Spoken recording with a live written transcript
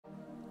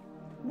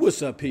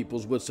What's up,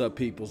 peoples? What's up,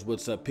 peoples?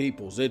 What's up,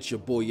 peoples? It's your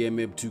boy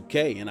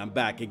MM2K, and I'm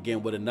back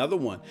again with another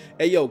one.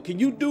 Hey, yo, can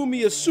you do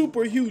me a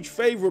super huge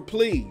favor,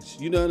 please?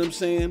 You know what I'm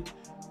saying?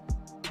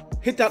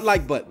 Hit that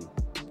like button.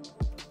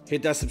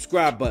 Hit that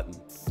subscribe button.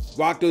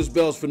 Rock those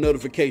bells for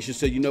notifications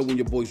so you know when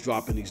your boy's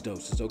dropping these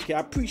doses, okay?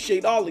 I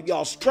appreciate all of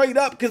y'all straight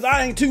up because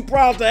I ain't too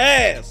proud to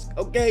ask,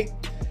 okay?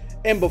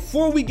 And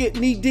before we get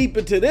knee deep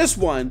into this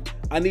one,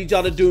 I need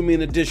y'all to do me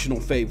an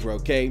additional favor,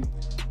 okay?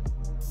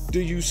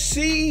 Do you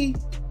see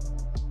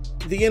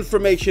the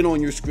information on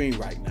your screen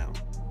right now?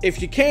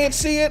 If you can't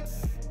see it,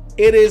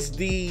 it is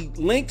the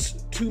links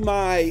to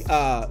my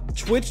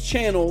Twitch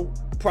channel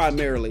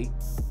primarily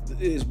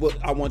is what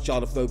I want y'all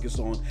to focus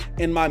on,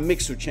 and my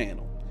Mixer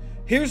channel.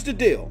 Here's the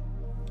deal.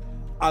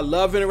 I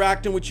love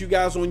interacting with you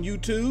guys on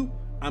YouTube.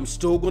 I'm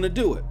still going to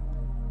do it.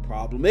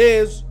 Problem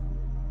is,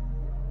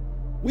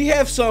 we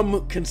have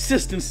some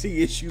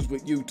consistency issues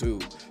with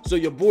YouTube. So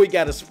your boy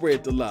got to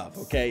spread the love,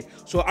 okay?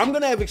 So I'm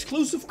going to have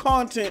exclusive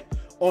content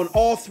on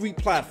all three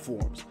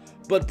platforms,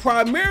 but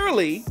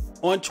primarily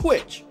on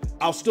Twitch.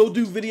 I'll still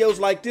do videos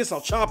like this. I'll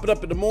chop it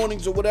up in the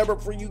mornings or whatever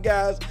for you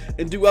guys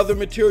and do other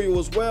material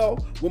as well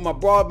with my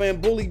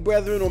Broadband Bully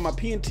brethren or my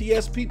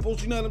PNTS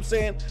peoples, you know what I'm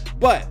saying?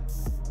 But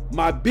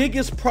my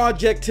biggest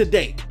project to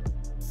date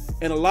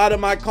and a lot of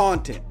my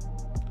content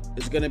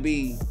is going to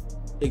be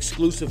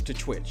exclusive to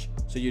Twitch.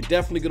 So you're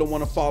definitely going to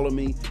want to follow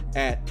me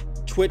at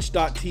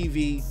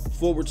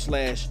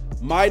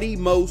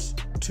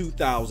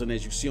twitch.tv/MightyMost2000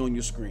 as you see on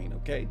your screen,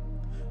 okay?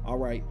 All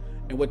right.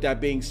 And with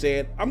that being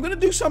said, I'm going to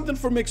do something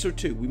for Mixer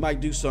too. We might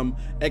do some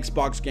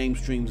Xbox game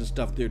streams and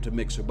stuff there to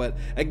Mixer. But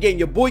again,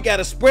 your boy got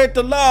to spread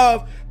the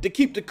love to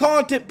keep the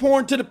content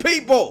pouring to the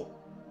people.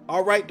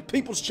 All right. The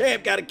people's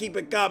champ got to keep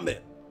it coming.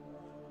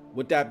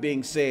 With that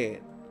being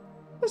said,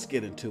 let's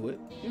get into it.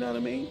 You know what I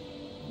mean?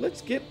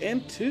 Let's get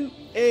into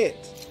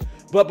it.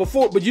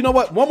 But you know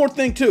what? One more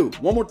thing too.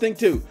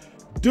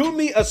 Do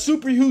me a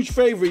super huge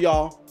favor,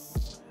 y'all.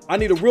 I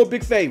need a real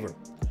big favor.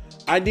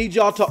 I need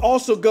y'all to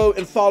also go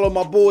and follow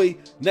my boy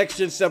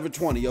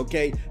NextGen720,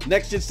 okay?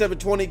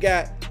 NextGen720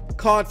 got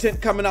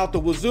content coming out the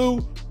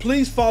wazoo.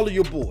 Please follow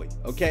your boy,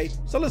 okay?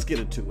 So let's get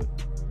into it.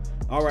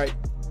 All right.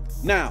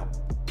 Now,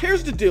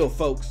 here's the deal,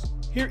 folks.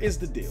 Here is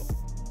the deal.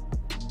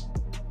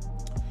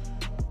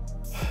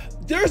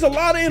 There's a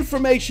lot of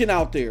information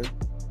out there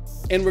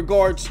in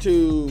regards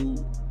to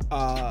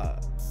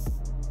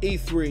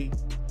E3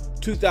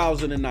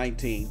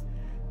 2019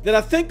 that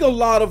I think a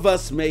lot of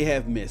us may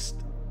have missed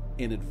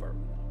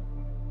inadvertently.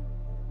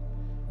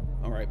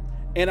 All right.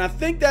 And I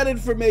think that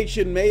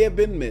information may have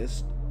been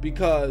missed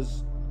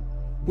because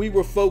we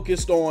were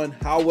focused on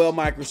how well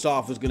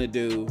Microsoft was going to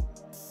do.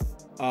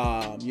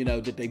 You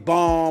know, did they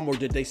bomb or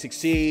did they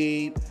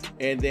succeed?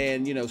 And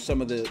then, you know,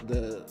 some of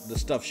the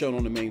stuff shown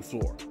on the main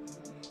floor.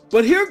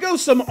 But here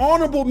goes some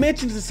honorable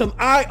mentions and some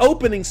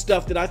eye-opening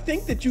stuff that I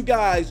think that you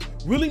guys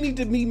really need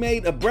to be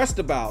made abreast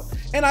about.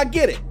 And I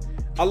get it.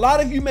 A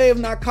lot of you may have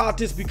not caught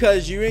this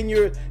because you're in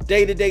your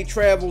day-to-day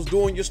travels,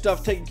 doing your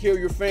stuff, taking care of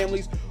your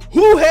families.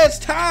 Who has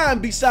time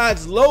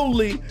besides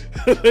lowly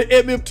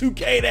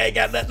MM2K that ain't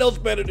got nothing else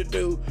better to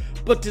do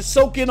but to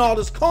soak in all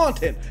this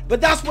content?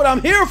 But that's what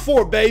I'm here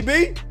for,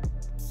 baby.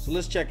 So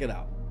let's check it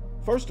out.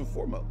 First and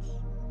foremost,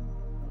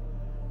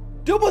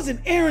 there was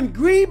an Aaron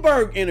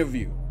Greenberg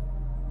interview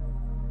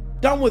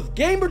done with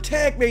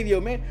Gamertag Radio,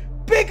 man.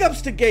 Big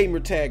ups to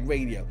Gamertag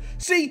Radio.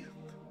 See,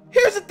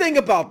 here's the thing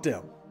about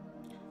them.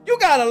 You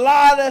got a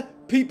lot of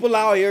people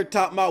out here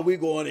talking about we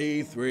going to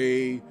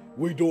E3,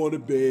 we doing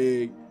it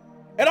big.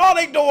 And all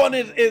they doing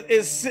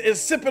is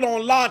sipping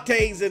on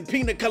lattes and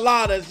pina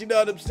coladas, you know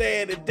what I'm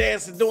saying, and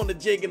dancing, doing the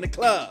jig in the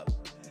club.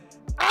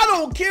 I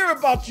don't care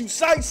about you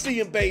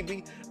sightseeing,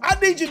 baby. I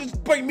need you to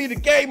bring me the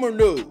gamer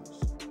news.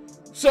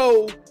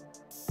 So,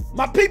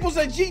 my peoples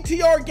at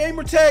GTR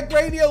Gamertag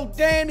Radio,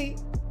 Danny,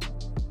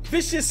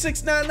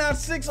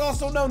 Vicious6996,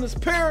 also known as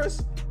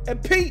Paris,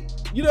 and Pete,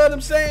 you know what I'm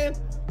saying?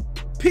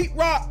 Pete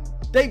Rock,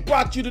 they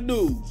brought you the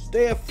news.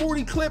 They have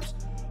 40 clips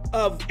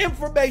of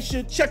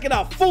information. Check it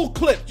out, full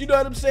clips, you know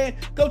what I'm saying?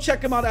 Go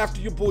check them out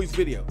after your boy's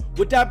video.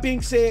 With that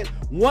being said,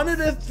 one of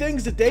the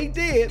things that they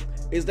did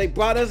is they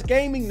brought us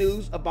gaming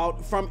news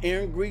from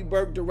Aaron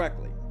Greenberg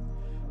directly.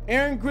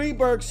 Aaron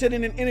Greenberg said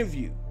in an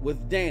interview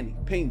with Danny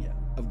Pena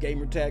of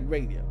Gamertag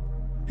Radio,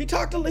 he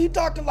talked a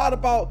lot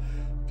about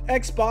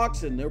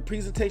Xbox and their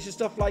presentation,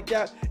 stuff like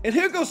that. And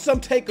here goes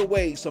some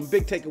takeaways, some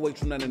big takeaways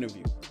from that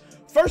interview.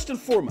 First and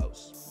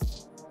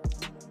foremost,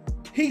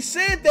 he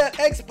said that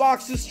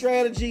Xbox's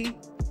strategy,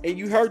 and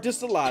you heard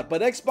this a lot,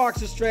 but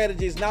Xbox's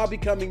strategy is now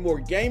becoming more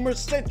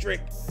gamer-centric,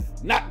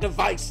 not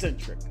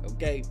device-centric,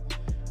 okay?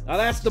 Now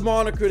that's the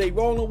moniker they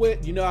rolling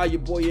with. You know how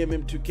your boy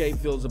MM2K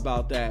feels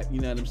about that,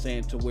 you know what I'm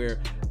saying, to where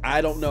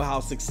I don't know how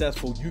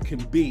successful you can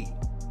be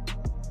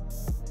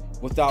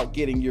without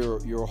getting your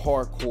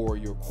hardcore,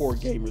 your core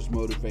gamers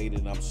motivated.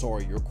 And I'm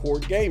sorry, your core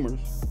gamers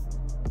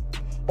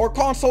or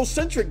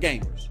console-centric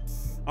gamers.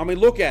 I mean,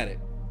 look at it.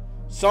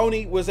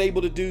 Sony was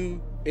able to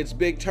do its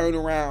big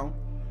turnaround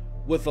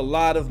with a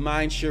lot of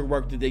mindshare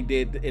work that they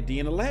did at the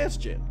end of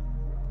last gen.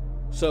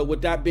 So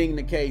with that being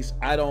the case,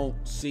 I don't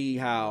see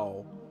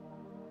how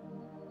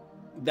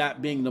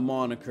that being the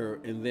moniker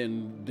and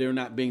then there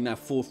not being that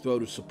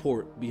full-throated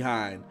support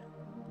behind,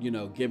 you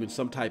know, giving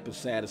some type of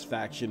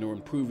satisfaction or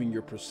improving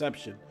your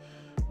perception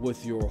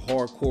with your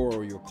hardcore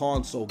or your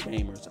console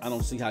gamers. I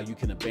don't see how you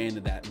can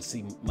abandon that and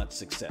see much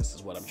success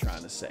is what I'm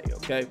trying to say,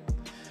 okay?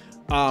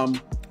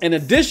 In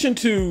addition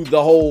to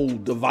the whole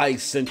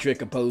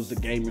device-centric opposed to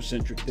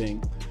gamer-centric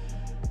thing,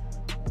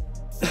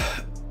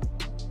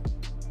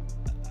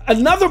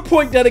 another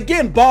point that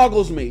again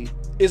boggles me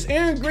is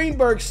Aaron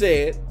Greenberg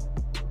said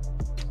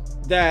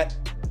that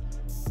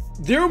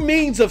their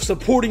means of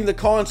supporting the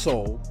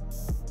console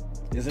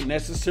isn't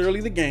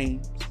necessarily the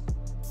games.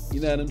 You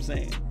know what I'm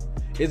saying?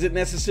 Isn't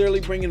necessarily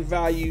bringing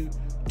value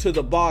to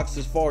the box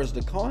as far as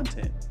the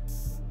content.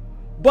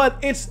 But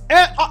it's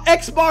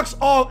Xbox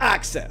All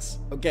Access,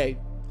 okay?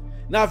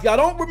 Now, if y'all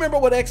don't remember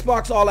what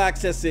Xbox All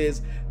Access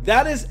is,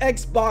 that is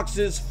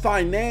Xbox's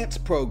finance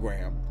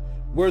program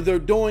where they're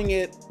doing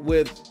it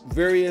with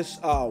various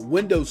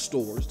Windows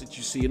stores that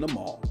you see in the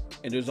mall.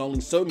 And there's only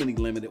so many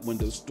limited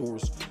Windows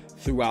stores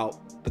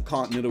throughout the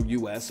continental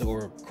US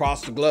or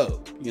across the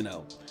globe, you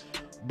know.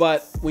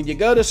 But when you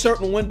go to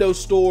certain Windows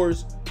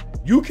stores,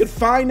 you can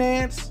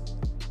finance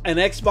an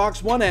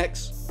Xbox One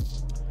X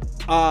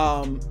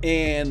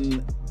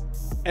and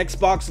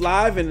Xbox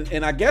Live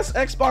and I guess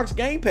Xbox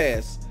Game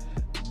Pass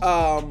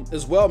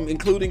as well,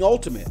 including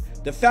Ultimate.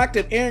 The fact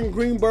that Aaron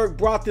Greenberg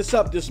brought this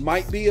up, this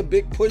might be a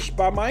big push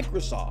by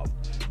Microsoft.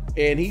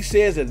 And he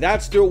says that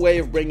that's their way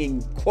of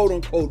bringing quote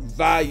unquote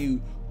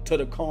value to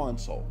the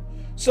console.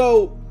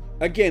 So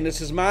again,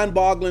 this is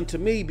mind-boggling to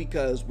me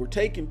because we're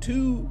taking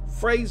two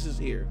phrases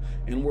here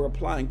and we're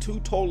applying two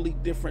totally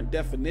different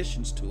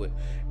definitions to it.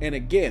 And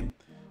again,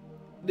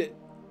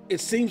 it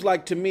seems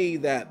like to me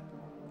that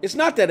it's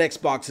not that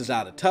Xbox is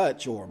out of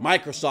touch or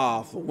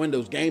Microsoft or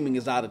Windows Gaming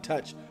is out of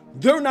touch.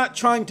 They're not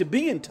trying to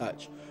be in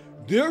touch.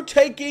 They're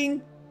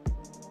taking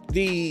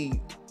the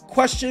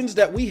questions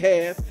that we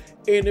have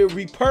and they're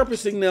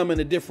repurposing them in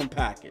a different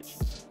package.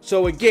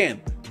 So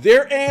again,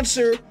 their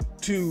answer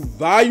to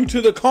value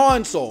to the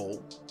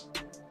console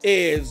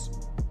is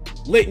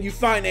letting you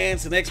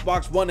finance an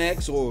Xbox One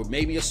X or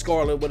maybe a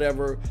Scarlet,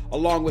 whatever,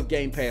 along with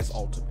Game Pass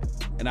Ultimate.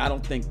 And I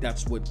don't think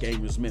that's what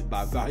gamers meant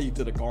by value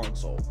to the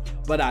console,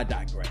 but I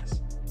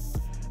digress.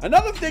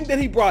 Another thing that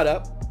he brought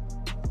up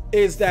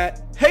is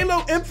that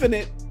Halo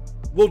Infinite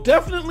will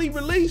definitely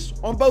release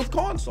on both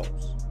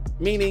consoles,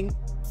 meaning,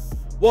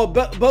 well,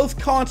 both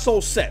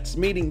console sets,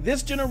 meaning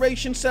this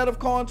generation set of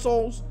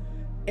consoles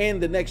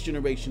and the next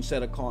generation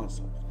set of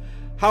consoles.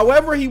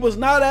 However, he was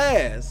not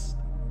asked,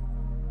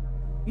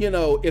 you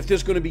know, if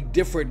there's going to be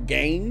different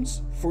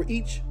games for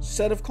each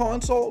set of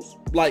consoles.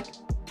 Like,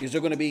 is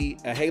there going to be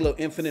a Halo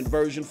Infinite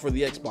version for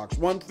the Xbox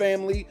One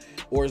family?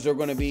 Or is there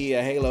going to be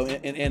a Halo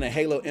and a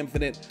Halo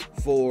Infinite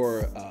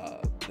for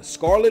the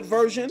Scarlet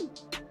version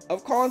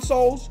of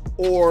consoles?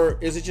 Or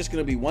is it just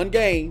going to be one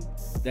game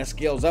that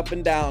scales up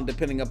and down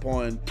depending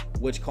upon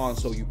which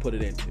console you put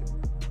it into?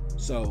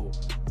 So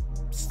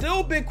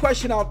still a big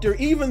question out there,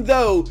 even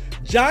though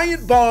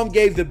Giant Bomb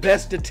gave the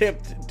best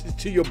attempt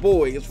to your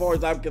boy, as far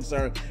as I'm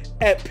concerned,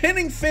 at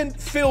pinning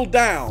Phil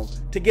down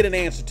to get an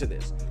answer to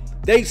this.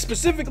 They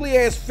specifically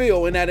asked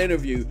Phil in that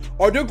interview,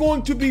 are there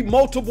going to be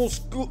multiple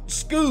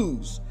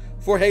SKUs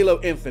for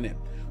Halo Infinite?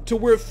 To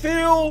where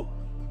Phil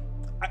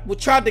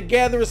tried to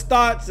gather his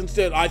thoughts and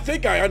said, I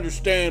think I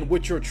understand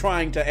what you're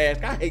trying to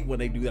ask. I hate when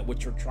they do that,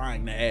 what you're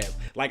trying to ask.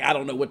 Like, I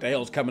don't know what the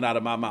hell's coming out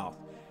of my mouth.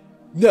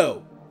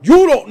 No,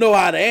 you don't know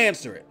how to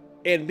answer it.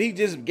 And he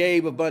just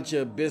gave a bunch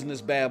of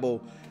business babble,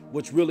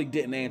 which really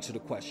didn't answer the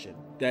question.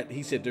 That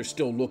he said they're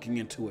still looking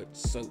into it,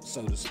 so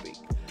to speak.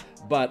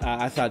 But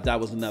I thought that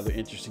was another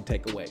interesting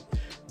takeaway.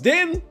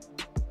 Then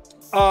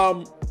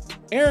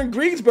Aaron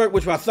Greenberg,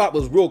 which I thought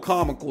was real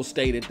comical,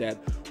 stated that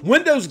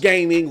Windows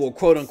Gaming, or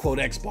quote unquote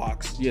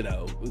Xbox, you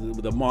know,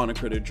 the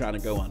moniker they're trying to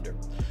go under,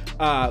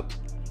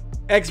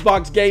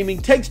 Xbox Gaming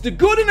takes the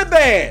good and the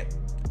bad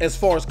as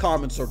far as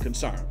comments are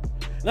concerned.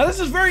 Now this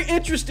is very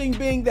interesting,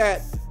 being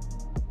that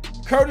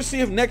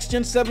courtesy of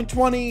NextGen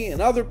 720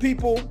 and other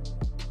people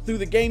through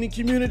the gaming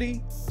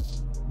community,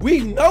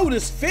 we've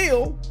noticed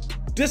Phil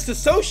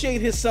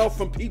disassociate himself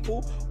from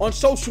people on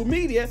social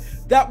media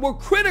that were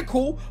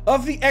critical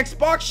of the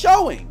Xbox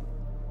showing.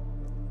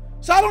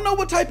 So I don't know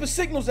what type of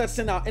signals that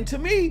sent out. And to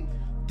me,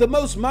 the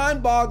most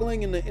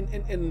mind-boggling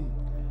and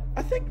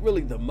I think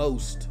really the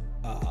most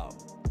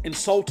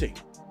insulting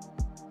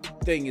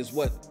thing is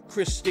what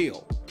Chris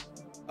Steele,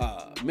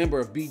 member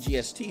of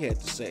BGST, had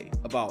to say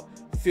about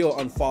Phil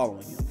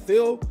unfollowing him.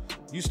 Phil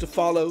used to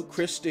follow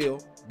Chris Steele,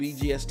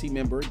 BGST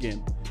member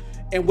again.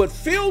 And what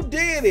Phil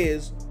did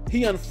is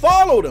he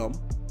unfollowed him,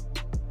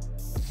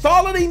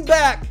 followed him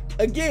back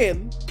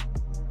again,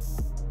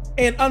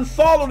 and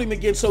unfollowed him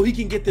again so he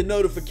can get the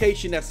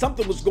notification that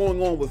something was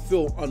going on with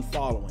Phil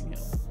unfollowing him,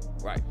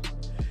 right?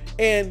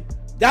 And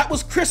that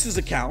was Chris's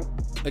account,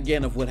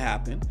 again, of what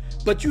happened.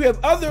 But you have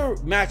other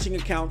matching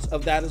accounts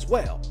of that as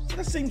well. So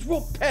that seems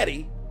real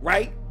petty,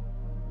 right?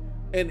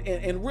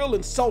 And real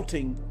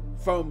insulting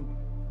from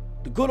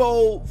the good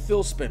old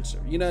Phil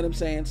Spencer. You know what I'm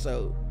saying?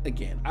 So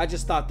again, I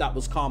just thought that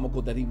was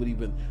comical that he would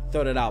even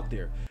throw that out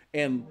there.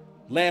 And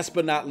last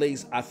but not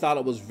least, I thought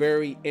it was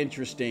very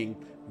interesting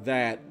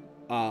that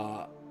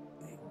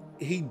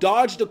he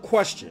dodged a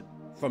question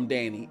from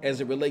Danny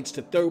as it relates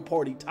to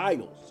third-party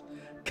titles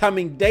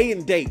coming day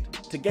and date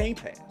to Game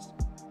Pass.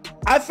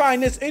 I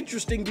find this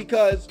interesting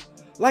because,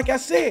 like I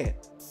said,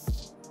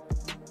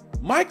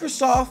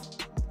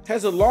 Microsoft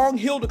has a long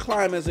hill to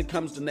climb as it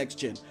comes to next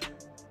gen.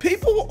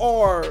 People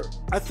are,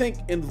 I think,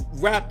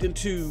 wrapped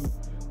into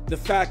the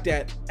fact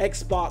that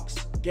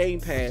Xbox Game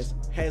Pass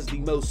has the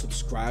most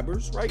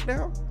subscribers right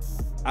now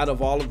out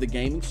of all of the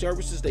gaming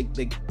services. They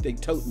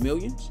tote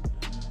millions.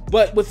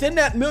 But within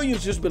that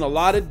millions, there's been a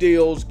lot of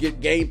deals. Get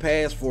Game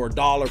Pass for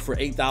 $1 for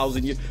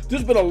 8,000 years.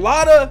 There's been a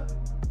lot of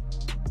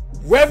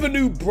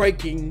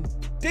revenue-breaking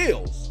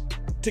deals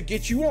to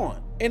get you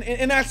on.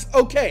 And that's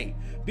okay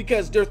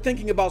because they're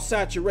thinking about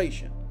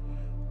saturation.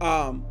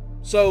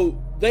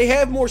 So they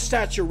have more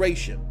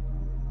saturation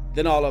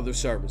than all other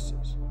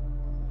services.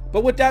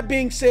 But with that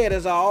being said,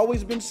 as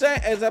I've been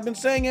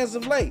saying as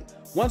of late,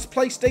 once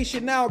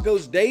PlayStation Now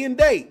goes day and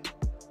date,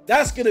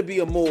 that's going to be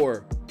a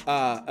more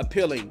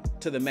appealing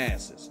to the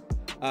masses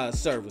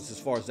service as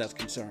far as that's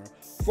concerned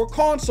for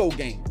console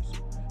gamers.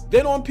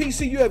 Then on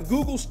PC, you have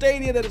Google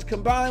Stadia that is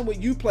combined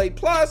with Uplay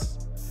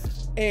Plus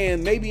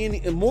and maybe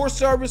in more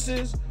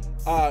services.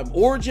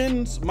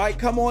 Origins might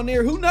come on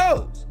there. Who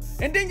knows?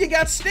 And then you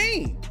got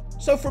Steam.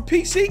 So for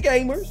PC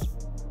gamers,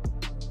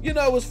 you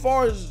know, as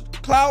far as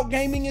cloud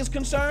gaming is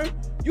concerned,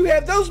 you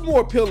have those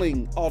more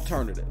appealing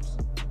alternatives.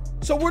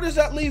 So where does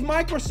that leave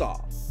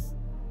Microsoft?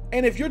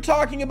 And if you're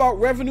talking about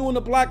revenue in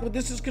the black, what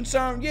this is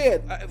concerned,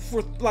 yeah,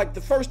 for like the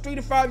first 3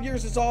 to 5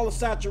 years, it's all a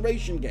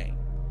saturation game.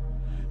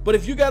 But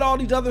if you got all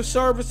these other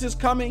services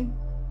coming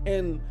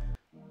and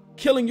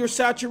killing your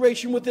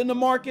saturation within the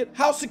market,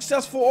 how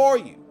successful are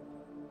you?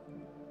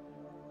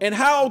 And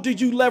how did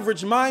you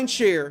leverage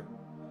mindshare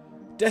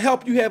to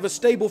help you have a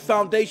stable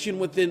foundation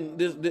within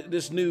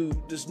this new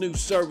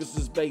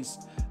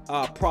services-based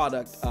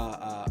product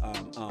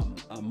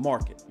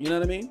market? You know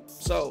what I mean?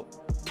 So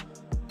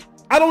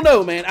I don't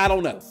know, man. I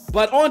don't know.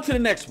 But on to the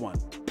next one.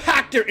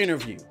 Pachter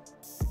interview.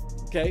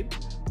 Okay.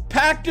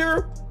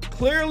 Pachter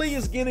clearly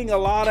is getting a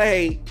lot of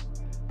hate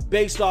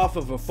based off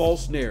of a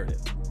false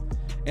narrative.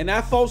 And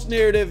that false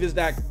narrative is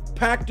that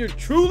Pachter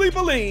truly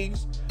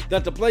believes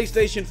that the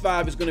PlayStation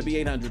 5 is going to be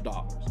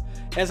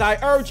 $800. As I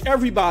urge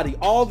everybody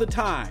all the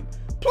time,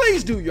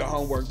 please do your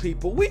homework,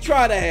 people. We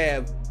try to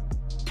have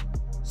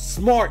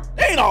smart,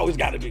 they ain't always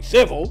got to be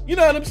civil. You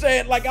know what I'm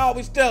saying? Like I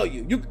always tell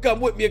you, you can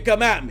come with me or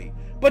come at me.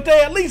 But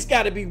they at least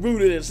got to be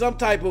rooted in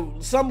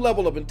some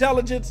level of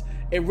intelligence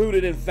and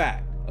rooted in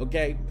fact,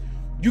 okay?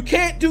 You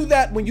can't do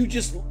that when you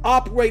just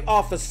operate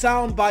off of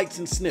sound bites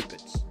and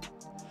snippets.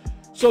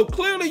 So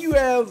clearly you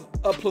have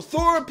a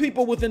plethora of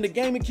people within the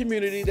gaming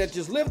community that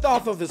just lived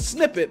off of a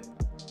snippet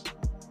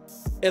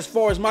as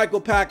far as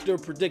Michael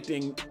Pachter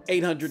predicting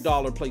 $800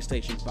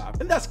 PlayStation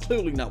 5. And that's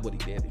clearly not what he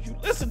did. If you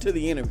listen to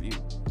the interview,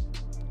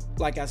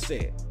 like I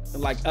said,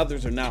 and like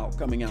others are now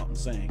coming out and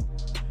saying,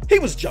 he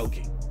was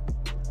joking.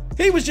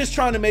 He was just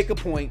trying to make a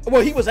point.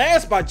 Well, he was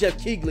asked by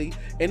Jeff Keighley,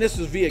 and this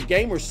was via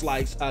Gamer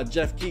Slice,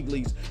 Jeff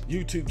Keighley's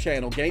YouTube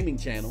channel, gaming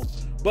channel.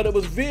 But it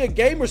was via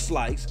Gamer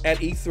Slice at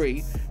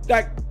E3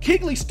 that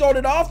Keighley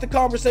started off the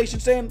conversation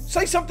saying,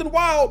 say something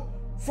wild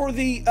for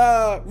the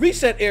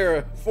Reset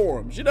Era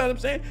forums. You know what I'm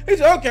saying? He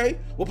said, okay,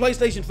 well,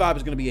 PlayStation 5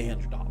 is going to be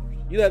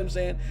 $100. You know what I'm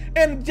saying?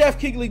 And Jeff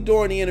Keighley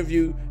during the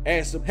interview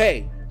asked him,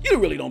 hey, you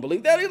really don't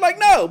believe that? He's like,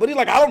 no. But he's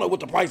like, I don't know what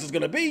the price is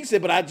going to be. He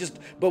said,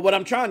 but what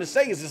I'm trying to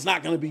say is it's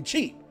not going to be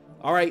cheap.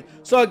 All right.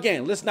 So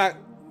again, let's not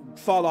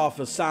fall off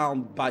of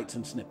sound bites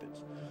and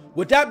snippets.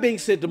 With that being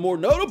said, the more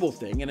notable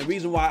thing, and the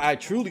reason why I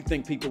truly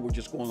think people were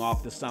just going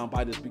off the sound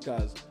bite is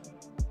because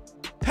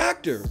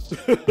Pachter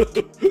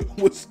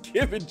was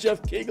giving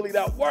Jeff Keighley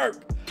that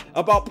work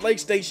about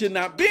PlayStation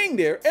not being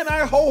there, and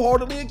I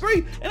wholeheartedly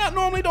agree. And I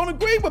normally don't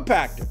agree with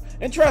Pachter.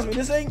 And trust me,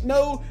 this ain't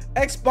no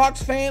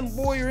Xbox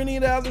fanboy or any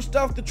of that other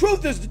stuff. The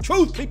truth is the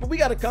truth, people. We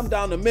got to come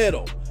down the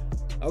middle,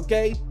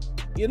 okay?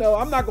 You know,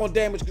 I'm not going to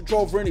damage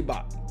control for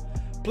anybody.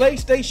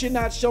 PlayStation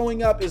not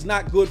showing up is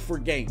not good for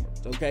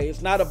gamers, okay?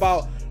 It's not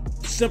about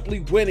simply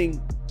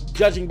winning,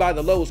 judging by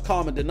the lowest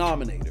common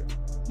denominator.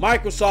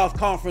 Microsoft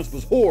conference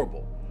was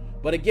horrible.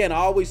 But again, I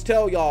always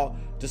tell y'all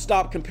to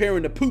stop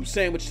comparing the poop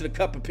sandwich to the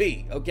cup of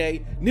pee,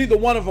 okay? Neither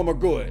one of them are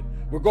good,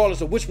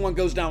 regardless of which one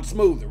goes down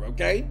smoother,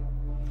 okay?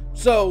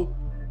 So,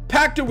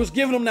 Pachter was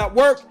giving him that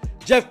work.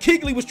 Jeff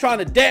Keighley was trying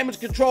to damage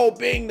control,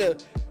 being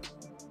the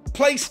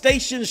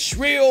PlayStation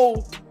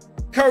shrill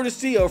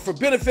courtesy or for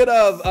benefit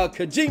of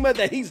Kojima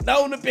that he's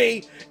known to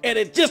be, and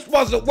it just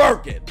wasn't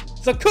working.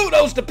 So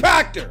kudos to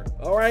Pachter,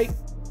 all right?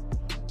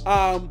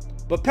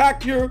 But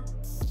Pachter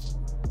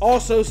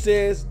also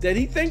says that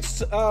he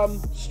thinks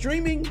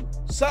streaming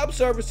sub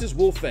services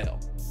will fail.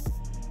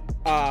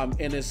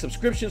 And his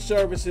subscription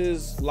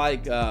services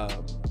like,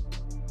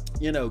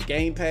 you know,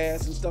 Game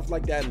Pass and stuff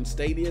like that, and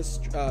Stadia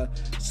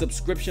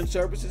subscription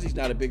services. He's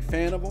not a big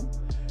fan of them,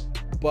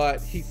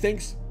 but he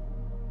thinks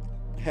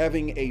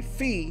having a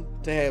fee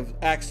to have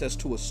access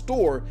to a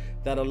store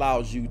that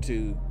allows you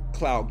to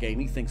cloud game,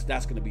 he thinks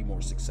that's going to be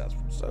more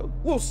successful. So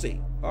we'll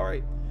see. All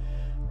right.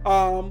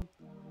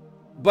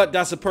 But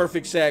that's a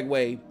perfect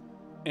segue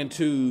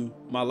into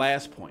my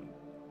last point,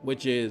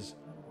 which is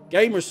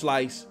Gamer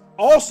Slice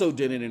also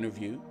did an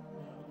interview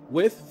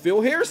with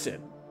Phil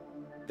Harrison,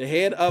 the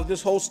head of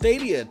this whole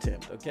Stadia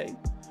attempt. Okay.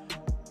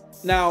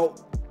 Now,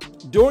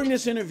 during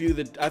this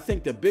interview, I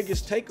think the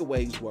biggest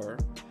takeaways were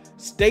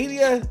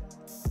Stadia,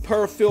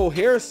 per Phil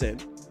Harrison,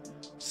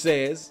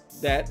 says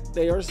that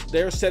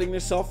they're setting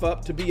themselves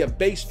up to be a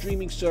base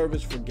streaming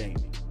service for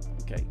gaming.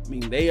 Okay, I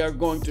mean, they are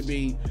going to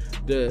be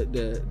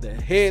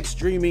the head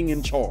streaming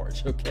in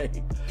charge.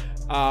 Okay,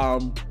 I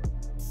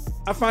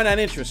find that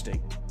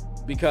interesting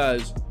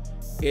because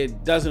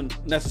it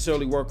doesn't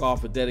necessarily work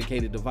off a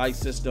dedicated device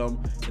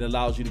system. It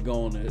allows you to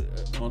go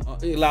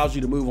it allows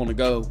you to move on the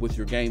go with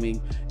your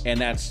gaming, and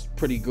that's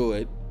pretty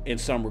good in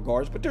some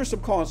regards. But there's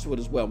some cons to it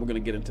as well. We're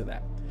going to get into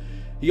that.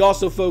 He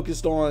also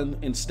focused on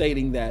in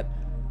stating that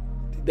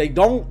they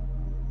don't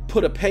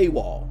put a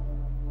paywall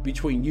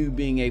between you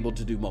being able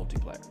to do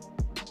multiplayer.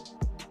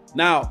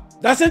 Now,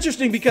 that's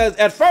interesting because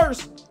at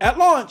first, at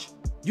launch,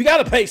 you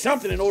got to pay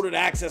something in order to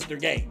access their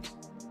games,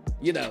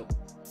 you know.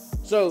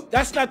 So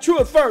that's not true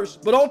at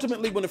first, but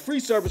ultimately when the free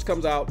service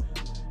comes out,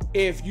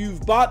 if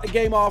you've bought a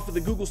game off of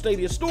the Google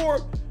Stadia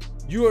store,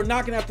 you are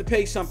not going to have to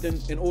pay something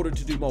in order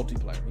to do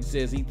multiplayer. He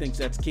says he thinks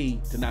that's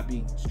key to not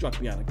be struck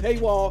behind a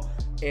paywall,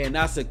 and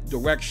that's a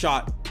direct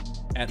shot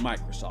at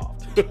Microsoft.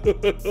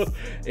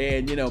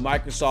 And, you know,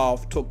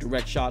 Microsoft took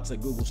direct shots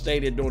at Google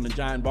Stadia during the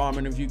Giant Bomb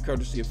interview,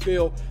 courtesy of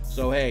Phil.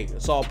 So, hey,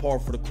 it's all par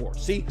for the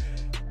course. See,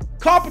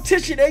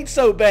 competition ain't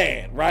so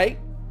bad, right?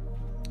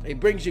 It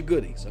brings you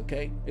goodies,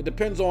 okay? It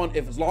depends on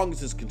if, as long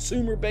as it's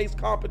consumer-based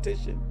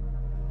competition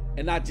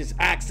and not just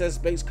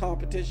access-based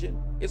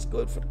competition, it's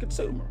good for the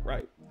consumer,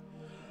 right?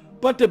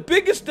 But the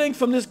biggest thing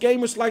from this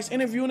Gamer Slice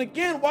interview, and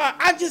again, why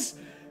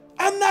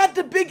I'm not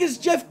the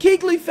biggest Jeff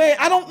Keighley fan.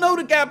 I don't know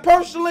the guy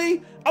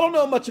personally. I don't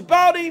know much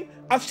about him.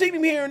 I've seen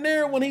him here and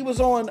there when he was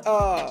on,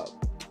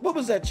 what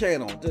was that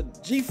channel? The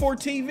G4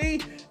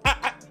 TV?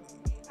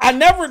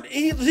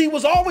 He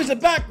was always a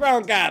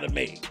background guy to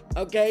me,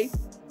 okay?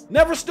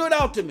 Never stood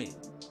out to me.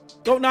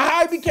 Don't know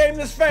how he became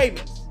this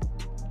famous.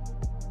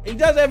 He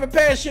does have a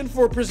passion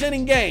for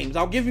presenting games.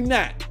 I'll give him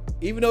that,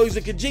 even though he's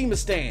a Kojima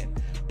stan.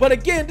 But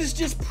again, this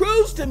just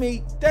proves to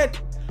me that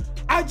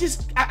I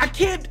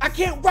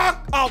can't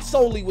rock out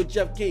solely with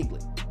Jeff Keighley.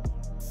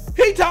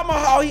 He talked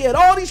about how he had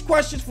all these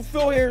questions for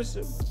Phil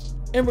Harrison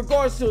in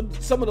regards to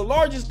some of the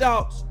largest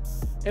doubts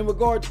in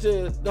regards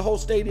to the whole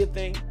Stadia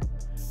thing,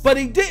 but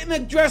he didn't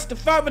address the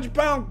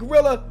 500-pound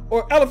gorilla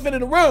or elephant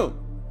in the room,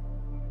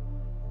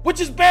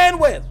 which is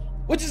bandwidth,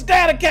 which is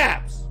data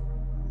caps.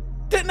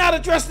 Did not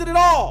address it at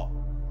all.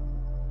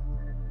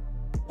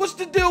 What's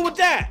the deal with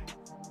that?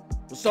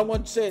 Well,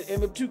 someone said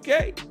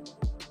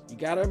MM2K. You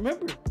gotta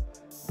remember,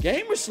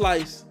 Gamer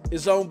Slice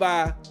is owned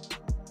by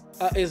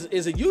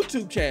is a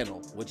YouTube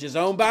channel, which is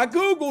owned by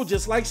Google,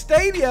 just like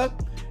Stadia,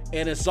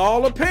 and it's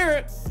all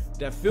apparent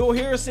that Phil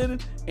Harrison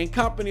and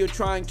company are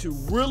trying to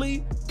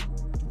really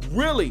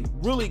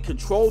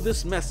control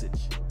this message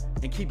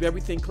and keep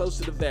everything close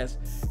to the vest.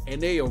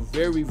 And they are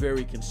very,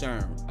 very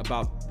concerned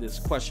about this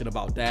question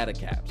about data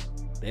caps.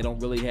 They don't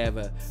really have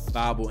a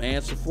viable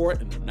answer for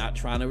it, and they're not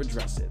trying to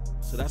address it.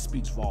 So that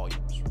speaks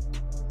volumes.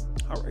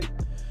 All right.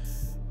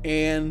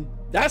 And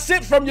that's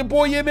it from your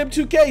boy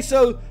MM2K.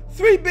 So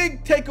 3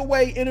 big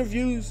takeaway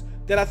interviews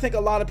that I think a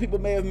lot of people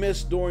may have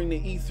missed during the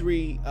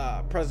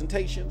E3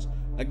 presentations.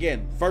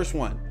 Again, first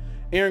one,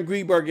 Aaron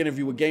Greenberg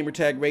interview with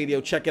Gamertag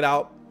Radio. Check it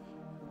out.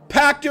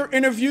 Pachter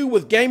interview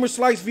with Gamer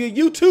Slice via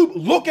YouTube.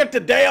 Look at the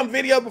damn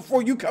video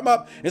before you come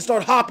up and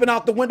start hopping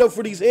out the window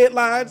for these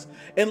headlines.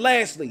 And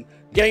lastly,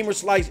 Gamer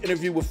Slice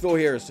interview with Phil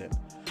Harrison.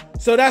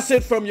 So that's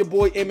it from your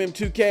boy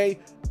MM2K.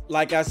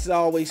 Like I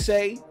always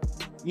say,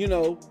 you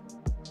know,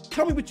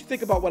 tell me what you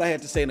think about what I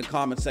had to say in the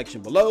comment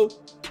section below,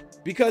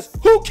 because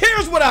who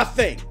cares what I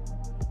think?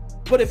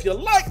 But if you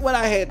like what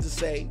I had to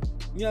say,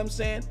 you know what I'm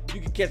saying?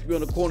 You can catch me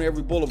on the corner of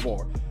every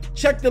boulevard.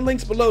 Check the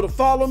links below to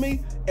follow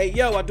me. Hey,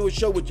 yo, I do a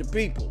show with your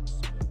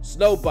peoples.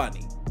 Snow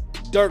Bunny,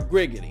 Dirk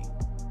Griggity,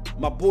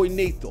 my boy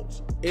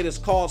Neethles. It is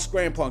called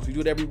Scrampunks. We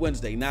do it every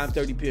Wednesday,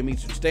 9:30 p.m.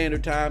 Eastern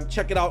Standard Time.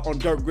 Check it out on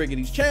Dirk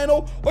Griggity's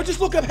channel, or just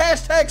look up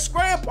hashtag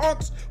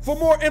Scrampunks for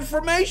more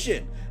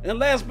information. And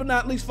last but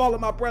not least, follow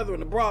my brethren,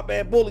 the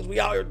Broadband Bullies. We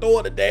out here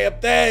doing the damn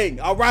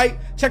thing, all right?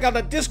 Check out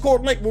that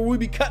Discord link where we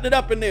be cutting it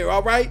up in there,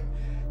 all right?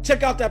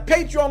 Check out that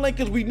Patreon link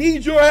because we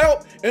need your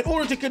help in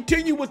order to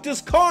continue with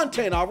this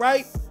content, all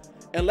right?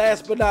 And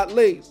last but not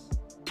least,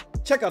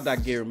 check out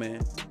that gear,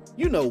 man.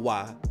 You know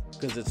why,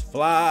 because it's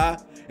fly.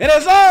 And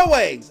as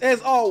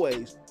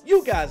always,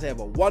 you guys have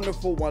a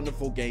wonderful,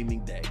 wonderful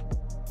gaming day.